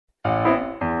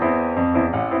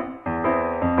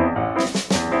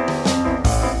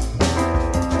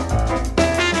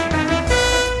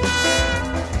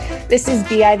This is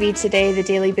BIV Today, the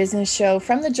daily business show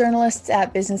from the journalists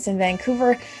at Business in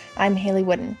Vancouver. I'm Haley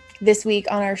Wooden. This week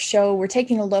on our show, we're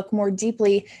taking a look more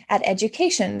deeply at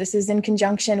education. This is in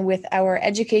conjunction with our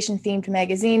education-themed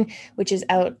magazine, which is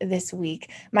out this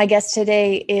week. My guest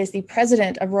today is the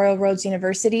president of Royal Roads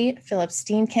University, Philip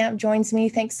Steenkamp, joins me.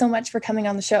 Thanks so much for coming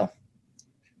on the show.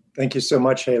 Thank you so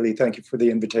much, Haley. Thank you for the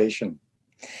invitation.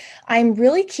 I'm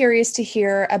really curious to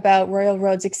hear about Royal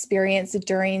Roads' experience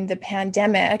during the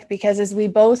pandemic, because as we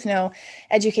both know,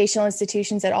 educational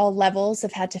institutions at all levels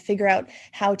have had to figure out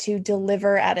how to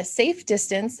deliver at a safe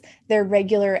distance their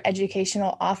regular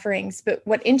educational offerings. But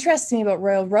what interests me about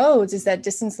Royal Roads is that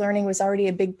distance learning was already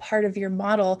a big part of your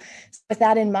model. With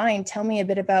that in mind, tell me a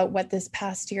bit about what this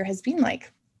past year has been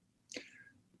like.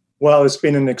 Well, it's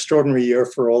been an extraordinary year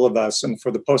for all of us, and for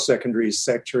the post-secondary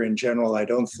sector in general. I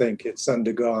don't think it's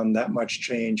undergone that much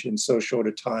change in so short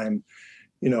a time,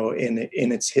 in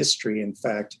its history. In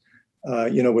fact,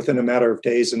 within a matter of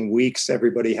days and weeks,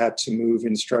 everybody had to move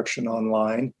instruction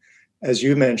online. As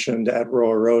you mentioned, at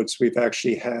Royal Roads, we've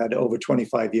actually had over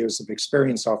 25 years of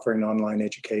experience offering online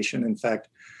education. In fact,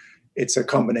 it's a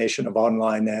combination of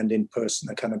online and in-person,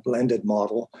 a kind of blended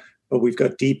model. But we've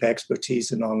got deep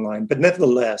expertise in online. But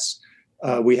nevertheless,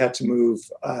 we had to move,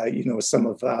 some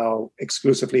of our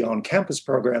exclusively on-campus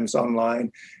programs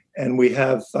online. And we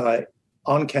have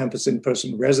on-campus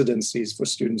in-person residencies for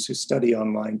students who study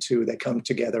online too. They come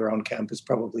together on campus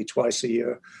probably twice a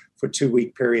year for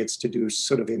 2-week periods to do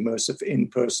sort of immersive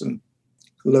in-person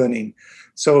learning.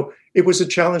 So it was a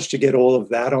challenge to get all of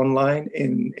that online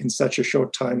in such a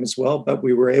short time as well. But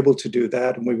we were able to do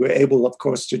that. And we were able, of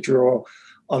course, to draw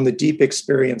on the deep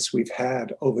experience we've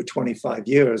had over 25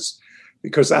 years,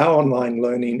 because our online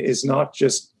learning is not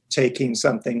just taking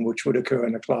something which would occur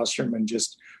in a classroom and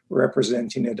just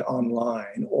representing it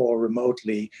online or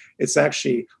remotely. It's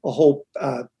actually a whole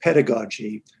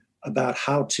pedagogy about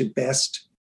how to best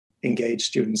engage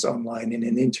students online in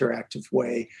an interactive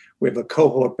way. We have a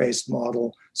cohort-based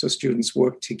model, so students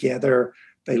work together.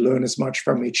 They learn as much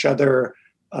from each other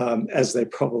as they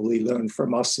probably learn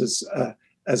from us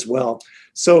as well.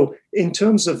 So in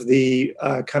terms of the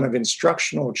kind of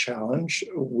instructional challenge,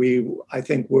 I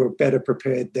think we're better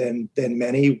prepared than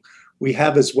many. We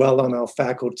have as well on our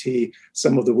faculty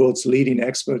some of the world's leading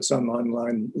experts on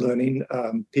online learning,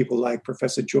 people like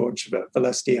Professor George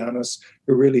Velestianos,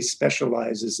 who really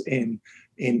specializes in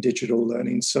digital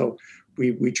learning. So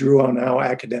we drew on our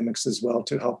academics as well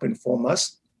to help inform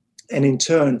us. And in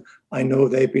turn, I know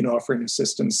they've been offering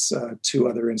assistance to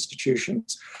other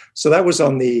institutions. So that was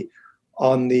on the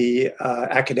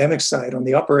academic side. On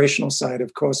the operational side,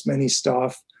 of course, many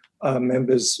staff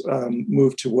members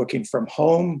moved to working from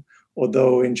home,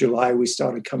 although in July we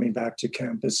started coming back to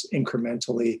campus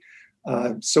incrementally.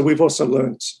 So we've also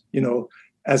learned,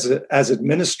 as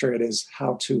administrators,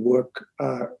 how to work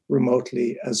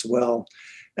remotely as well.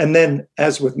 And then,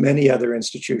 as with many other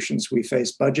institutions, we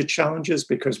faced budget challenges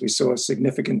because we saw a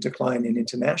significant decline in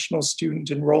international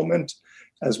student enrollment.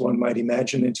 As one might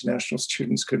imagine, international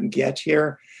students couldn't get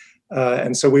here.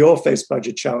 And so we all faced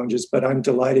budget challenges, but I'm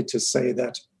delighted to say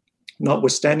that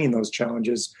notwithstanding those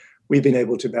challenges, we've been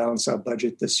able to balance our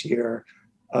budget this year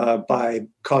by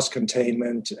cost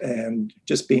containment and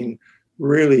just being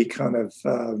really kind of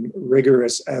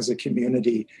rigorous as a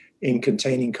community in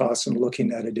containing costs and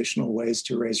looking at additional ways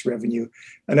to raise revenue.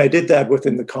 And I did that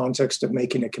within the context of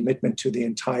making a commitment to the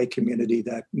entire community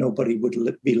that nobody would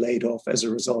be laid off as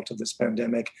a result of this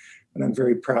pandemic. And I'm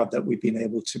very proud that we've been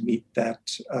able to meet that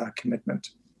commitment.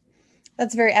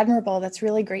 That's very admirable. That's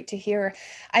really great to hear.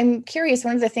 I'm curious,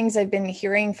 one of the things I've been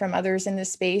hearing from others in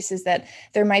this space is that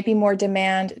there might be more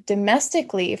demand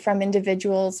domestically from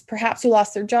individuals, perhaps who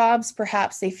lost their jobs,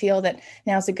 perhaps they feel that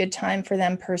now's a good time for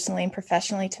them personally and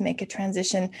professionally to make a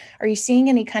transition. Are you seeing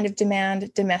any kind of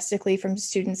demand domestically from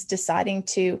students deciding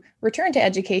to return to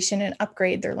education and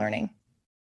upgrade their learning?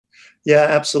 Yeah,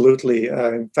 absolutely.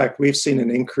 In fact, we've seen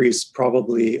an increase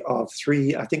probably of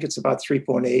I think it's about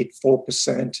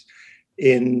 3.84%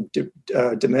 in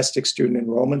domestic student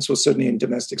enrollments, or certainly in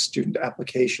domestic student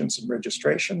applications and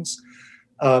registrations.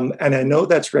 And I know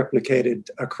that's replicated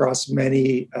across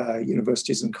many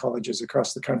universities and colleges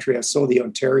across the country. I saw the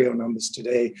Ontario numbers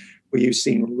today, where you've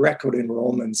seen record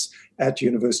enrollments at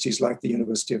universities like the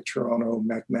University of Toronto,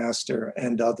 McMaster,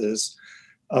 and others.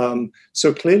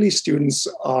 So clearly students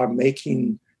are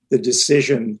making the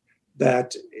decision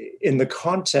that in the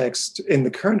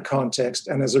current context,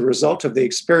 and as a result of the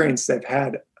experience they've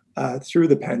had through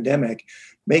the pandemic,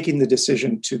 making the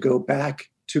decision to go back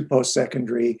to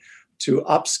post-secondary, to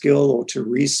upskill or to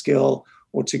reskill,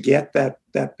 or to get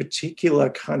that particular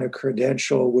kind of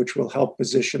credential, which will help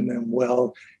position them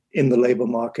well in the labor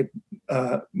market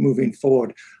moving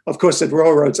forward. Of course, at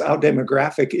Royal Roads, our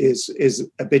demographic is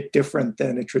a bit different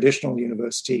than a traditional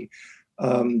university.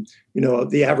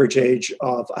 The average age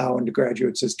of our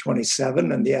undergraduates is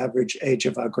 27, and the average age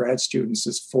of our grad students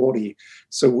is 40.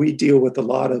 So we deal with a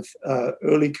lot of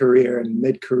early career and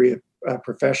mid-career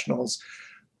professionals.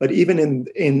 But even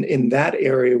in that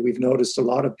area, we've noticed a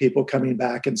lot of people coming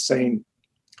back and saying,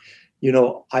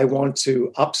 I want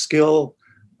to upskill,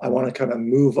 I want to kind of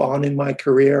move on in my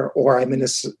career, or I'm in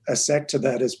a sector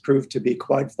that has proved to be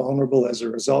quite vulnerable as a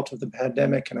result of the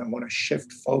pandemic, and I want to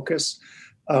shift focus.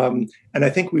 And I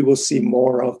think we will see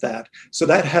more of that. So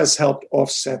that has helped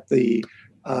offset the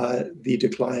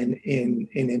decline in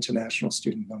international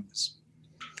student numbers.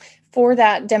 For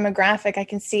that demographic, I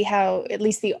can see how at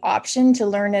least the option to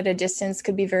learn at a distance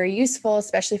could be very useful,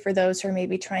 especially for those who are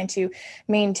maybe trying to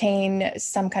maintain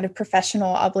some kind of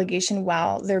professional obligation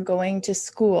while they're going to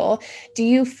school. Do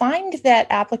you find that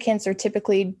applicants are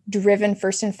typically driven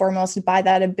first and foremost by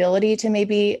that ability to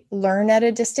maybe learn at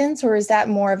a distance, or is that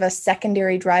more of a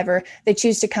secondary driver? They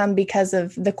choose to come because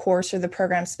of the course or the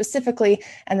program specifically,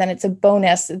 and then it's a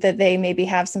bonus that they maybe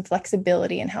have some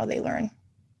flexibility in how they learn?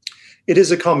 It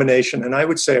is a combination, and I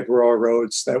would say at Royal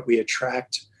Roads that we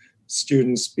attract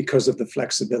students because of the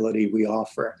flexibility we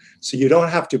offer. So you don't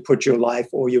have to put your life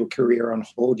or your career on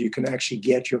hold. You can actually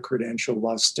get your credential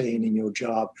while staying in your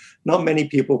job. Not many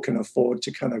people can afford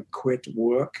to kind of quit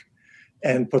work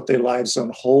and put their lives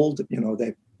on hold.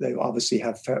 They obviously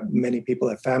have, many people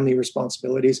have family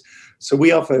responsibilities. So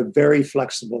we offer a very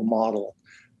flexible model,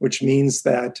 which means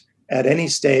that at any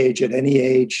stage, at any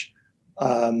age,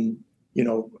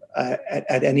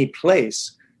 at any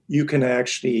place, you can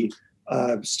actually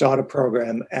start a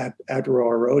program at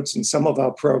Royal Roads. And some of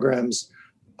our programs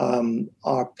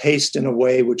are paced in a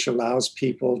way which allows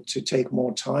people to take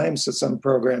more time. So some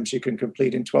programs you can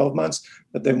complete in 12 months,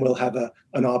 but then we'll have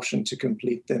an option to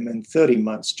complete them in 30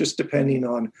 months, just depending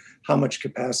on how much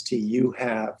capacity you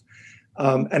have.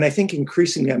 And I think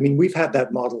increasingly, we've had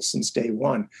that model since day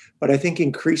one, but I think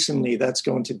increasingly that's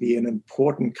going to be an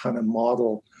important kind of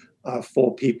model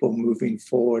for people moving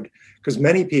forward, because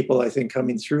many people, I think,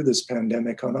 coming through this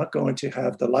pandemic are not going to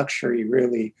have the luxury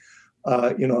really,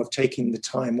 of taking the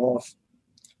time off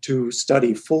to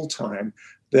study full time.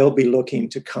 They'll be looking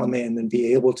to come in and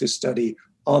be able to study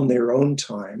on their own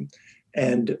time.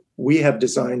 And we have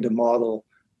designed a model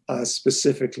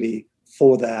specifically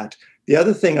for that. The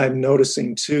other thing I'm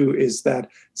noticing too is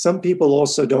that some people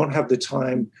also don't have the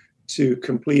time to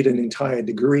complete an entire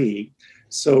degree.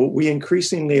 So we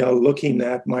increasingly are looking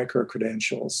at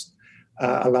micro-credentials,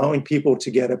 allowing people to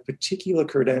get a particular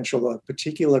credential, a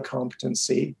particular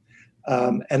competency,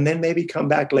 and then maybe come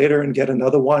back later and get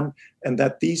another one, and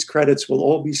that these credits will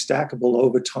all be stackable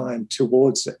over time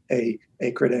towards a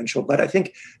credential. But I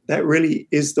think that really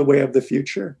is the way of the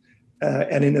future.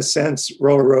 And in a sense,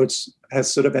 Royal Roads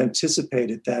has sort of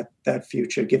anticipated that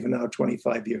future, given our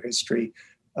 25-year history,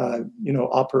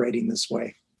 operating this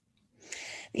way.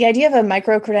 The idea of a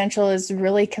micro-credential is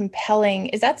really compelling.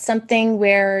 Is that something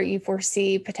where you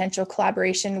foresee potential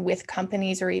collaboration with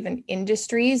companies or even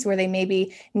industries where they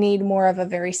maybe need more of a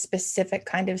very specific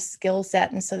kind of skill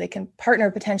set, and so they can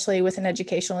partner potentially with an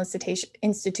educational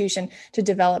institution to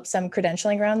develop some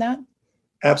credentialing around that?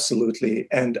 Absolutely.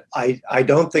 And I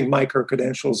don't think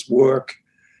micro-credentials work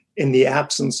in the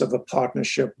absence of a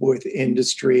partnership with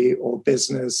industry or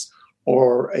business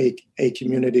or a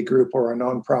community group or a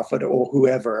nonprofit or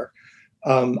whoever.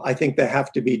 I think they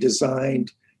have to be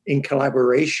designed in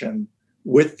collaboration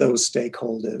with those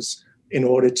stakeholders in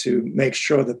order to make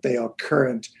sure that they are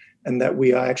current and that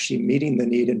we are actually meeting the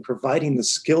need and providing the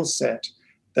skill set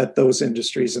that those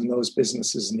industries and those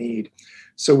businesses need.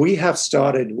 So we have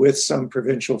started with some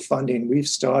provincial funding. We've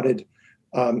started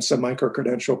some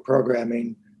micro-credential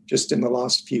programming just in the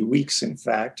last few weeks, in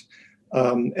fact.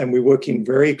 And we're working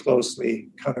very closely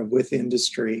kind of with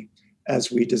industry as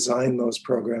we design those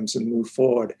programs and move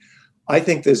forward. I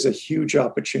think there's a huge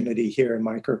opportunity here in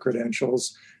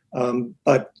micro-credentials,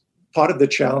 but part of the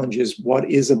challenge is,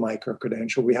 what is a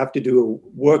micro-credential? We have to do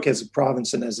work as a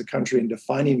province and as a country in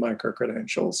defining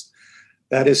micro-credentials.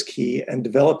 That is key, and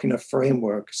developing a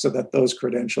framework so that those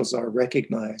credentials are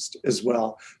recognized as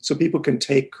well. So people can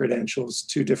take credentials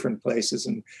to different places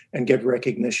and get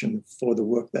recognition for the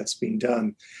work that's being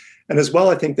done. And as well,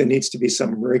 I think there needs to be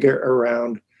some rigor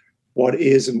around what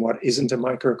is and what isn't a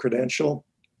micro-credential.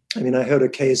 I mean, I heard a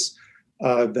case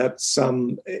that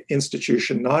some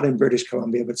institution, not in British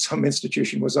Columbia, but some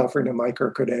institution was offering a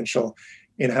micro-credential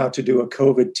in how to do a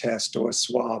COVID test or a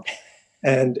swab.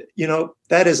 And,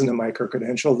 that isn't a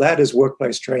micro-credential. That is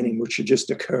workplace training, which should just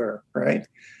occur, right?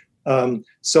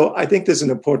 So I think there's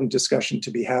an important discussion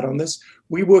to be had on this.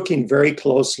 We're working very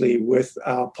closely with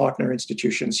our partner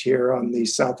institutions here on the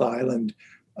South Island,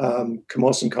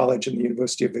 Camosun College and the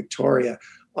University of Victoria,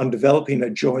 on developing a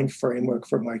joint framework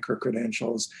for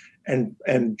micro-credentials and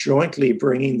jointly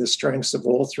bringing the strengths of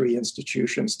all three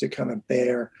institutions to kind of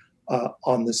bear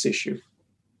on this issue.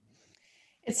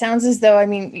 It sounds as though,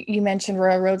 you mentioned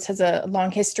Royal Roads has a long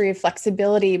history of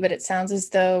flexibility, but it sounds as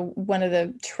though one of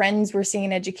the trends we're seeing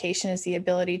in education is the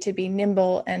ability to be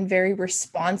nimble and very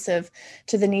responsive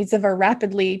to the needs of our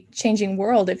rapidly changing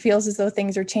world. It feels as though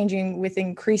things are changing with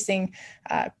increasing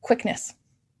quickness.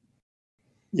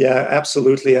 Yeah,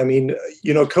 absolutely.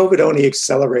 COVID only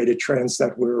accelerated trends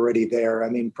that were already there.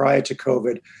 Prior to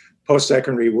COVID,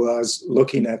 post-secondary was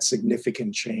looking at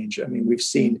significant change. We've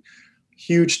seen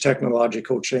huge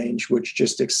technological change, which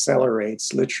just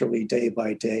accelerates literally day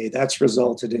by day. That's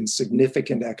resulted in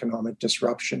significant economic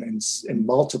disruption in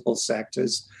multiple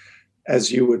sectors,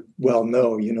 as you would well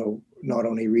know, not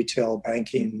only retail,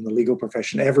 banking, the legal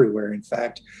profession, everywhere, in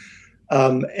fact.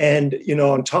 On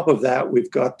top of that, we've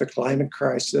got the climate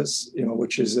crisis,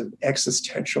 which is an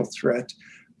existential threat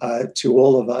to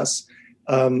all of us.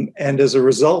 And as a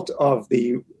result of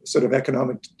the sort of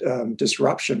economic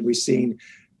disruption, we've seen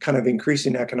kind of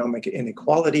increasing economic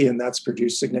inequality, and that's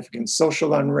produced significant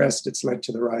social unrest. It's led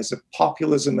to the rise of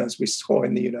populism, as we saw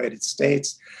in the United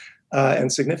States,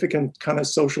 and significant kind of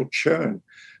social churn.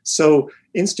 So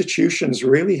institutions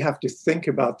really have to think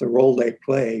about the role they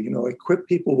play, equip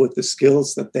people with the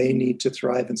skills that they need to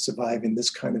thrive and survive in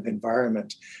this kind of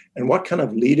environment. And what kind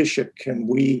of leadership can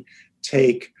we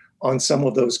take on some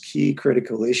of those key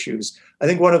critical issues? I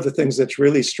think one of the things that's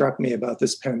really struck me about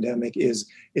this pandemic is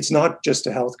it's not just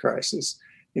a health crisis.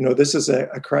 This is a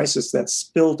crisis that's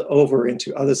spilled over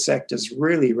into other sectors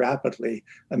really rapidly.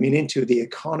 Into the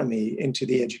economy, into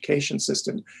the education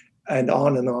system, and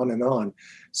on and on and on.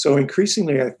 So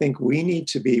increasingly, I think we need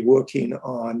to be working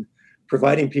on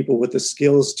providing people with the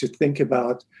skills to think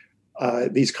about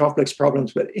these complex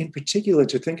problems, but in particular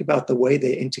to think about the way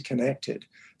they're interconnected.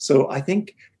 So I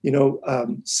think,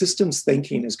 systems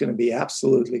thinking is going to be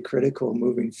absolutely critical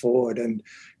moving forward. And,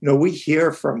 we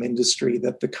hear from industry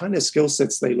that the kind of skill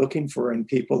sets they're looking for in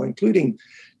people, including,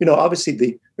 obviously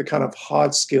the kind of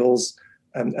hard skills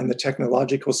and the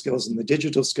technological skills and the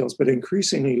digital skills, but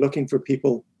increasingly looking for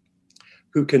people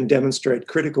who can demonstrate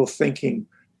critical thinking,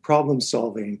 problem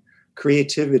solving,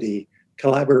 creativity,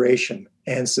 collaboration,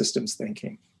 and systems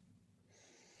thinking.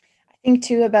 I think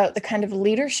too about the kind of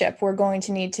leadership we're going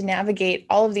to need to navigate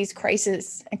all of these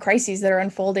crises that are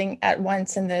unfolding at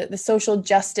once, and the social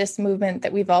justice movement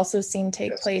that we've also seen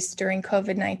take place during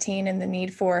COVID-19, and the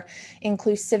need for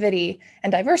inclusivity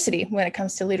and diversity when it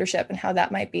comes to leadership, and how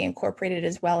that might be incorporated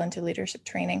as well into leadership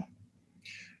training.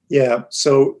 Yeah,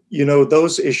 so,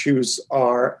 those issues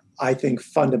are, I think,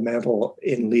 fundamental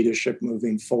in leadership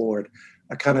moving forward.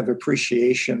 A kind of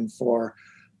appreciation for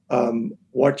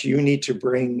what you need to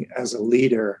bring as a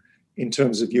leader in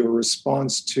terms of your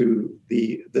response to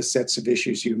the sets of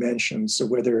issues you mentioned. So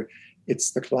whether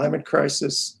it's the climate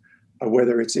crisis, or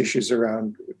whether it's issues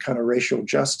around kind of racial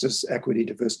justice, equity,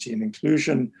 diversity, and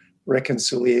inclusion,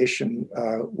 reconciliation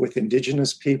with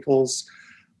Indigenous peoples,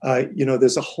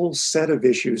 there's a whole set of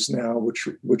issues now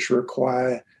which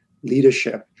require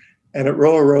leadership. And at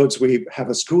Royal Roads, we have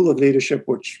a school of leadership,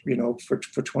 which,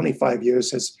 for 25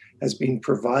 years has been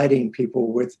providing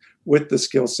people with the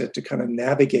skill set to kind of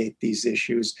navigate these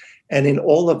issues. And in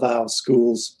all of our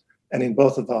schools and in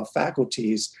both of our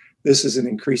faculties, this is an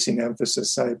increasing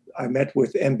emphasis. I met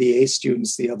with MBA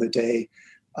students the other day,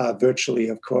 virtually,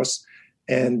 of course,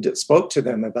 and spoke to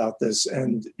them about this.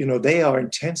 And, they are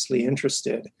intensely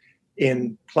interested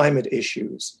in climate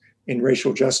issues, in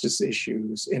racial justice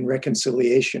issues, in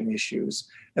reconciliation issues.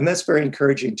 And that's very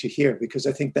encouraging to hear, because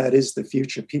I think that is the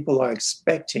future. People are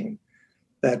expecting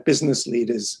that business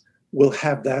leaders will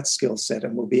have that skill set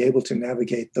and will be able to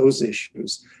navigate those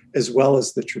issues as well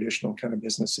as the traditional kind of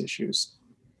business issues.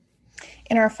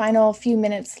 In our final few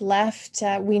minutes left,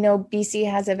 we know BC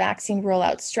has a vaccine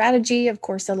rollout strategy. Of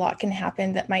course, a lot can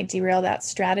happen that might derail that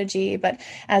strategy. But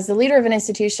as the leader of an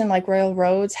institution like Royal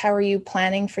Roads, how are you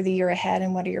planning for the year ahead,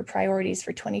 and what are your priorities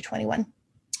for 2021?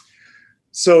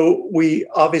 So we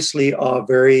obviously are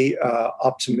very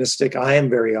optimistic. I am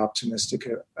very optimistic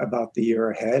about the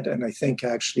year ahead. And I think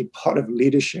actually part of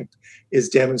leadership is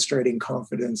demonstrating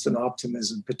confidence and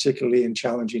optimism, particularly in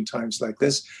challenging times like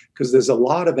this, because there's a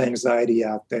lot of anxiety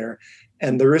out there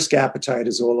and the risk appetite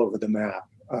is all over the map.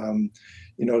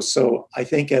 So I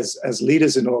think as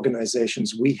leaders in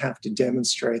organizations, we have to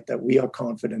demonstrate that we are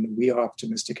confident and we are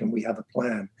optimistic and we have a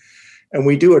plan. And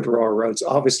we do at Royal Roads.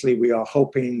 Obviously, we are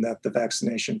hoping that the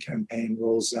vaccination campaign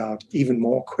rolls out even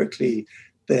more quickly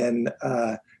than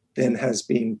has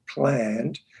been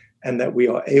planned, and that we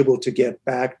are able to get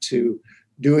back to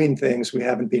doing things we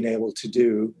haven't been able to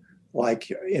do,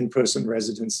 like in-person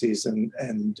residencies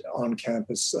and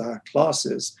on-campus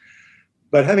classes.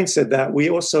 But having said that, we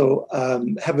also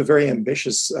have a very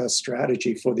ambitious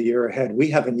strategy for the year ahead. We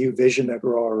have a new vision at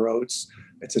Royal Roads.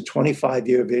 It's a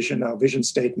 25-year vision. Our vision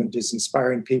statement is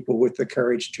inspiring people with the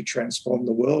courage to transform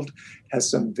the world. It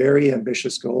has some very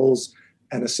ambitious goals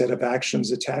and a set of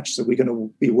actions attached. So we're going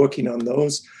to be working on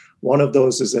those. One of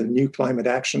those is a new climate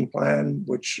action plan,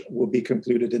 which will be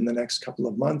concluded in the next couple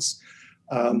of months.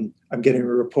 I'm getting a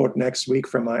report next week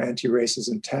from our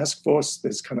anti-racism task force.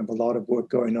 There's kind of a lot of work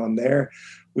going on there.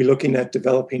 We're looking at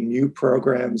developing new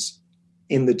programs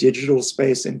in the digital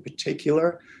space in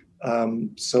particular.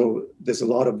 So there's a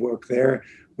lot of work there.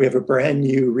 We have a brand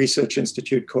new research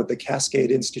institute called the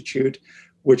Cascade Institute,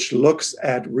 which looks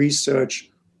at research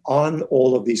on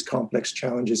all of these complex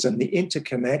challenges and the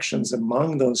interconnections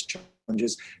among those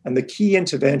challenges and the key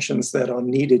interventions that are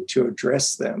needed to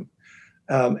address them.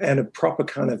 And a proper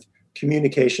kind of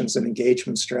communications and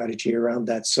engagement strategy around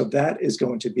that. So that is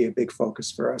going to be a big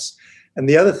focus for us. And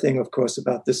the other thing, of course,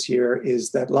 about this year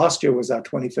is that last year was our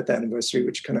 25th anniversary,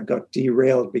 which kind of got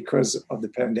derailed because of the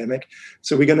pandemic.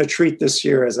 So we're going to treat this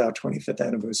year as our 25th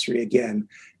anniversary again.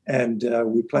 And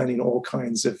we're planning all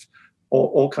kinds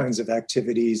of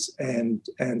activities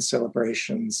and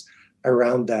celebrations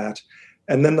around that.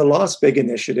 And then the last big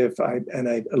initiative, I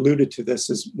alluded to this,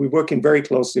 is we're working very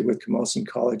closely with Camosun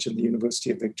College and the University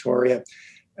of Victoria,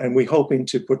 and we're hoping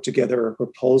to put together a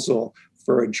proposal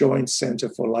for a joint center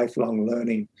for lifelong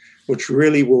learning, which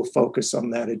really will focus on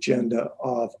that agenda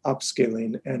of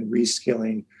upskilling and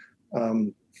reskilling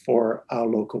for our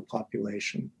local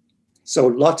population. So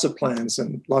lots of plans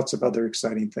and lots of other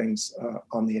exciting things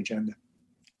on the agenda.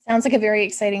 Sounds like a very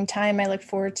exciting time. I look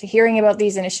forward to hearing about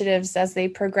these initiatives as they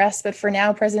progress. But for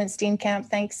now, President Steenkamp,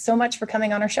 thanks so much for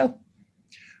coming on our show.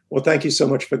 Well, thank you so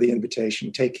much for the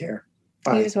invitation. Take care.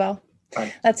 Bye. You as well.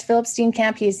 Bye. That's Philip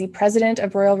Steenkamp. He is the president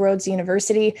of Royal Roads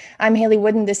University. I'm Haley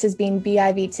Wooden. This has been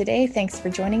BIV Today. Thanks for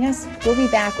joining us. We'll be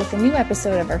back with a new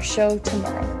episode of our show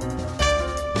tomorrow.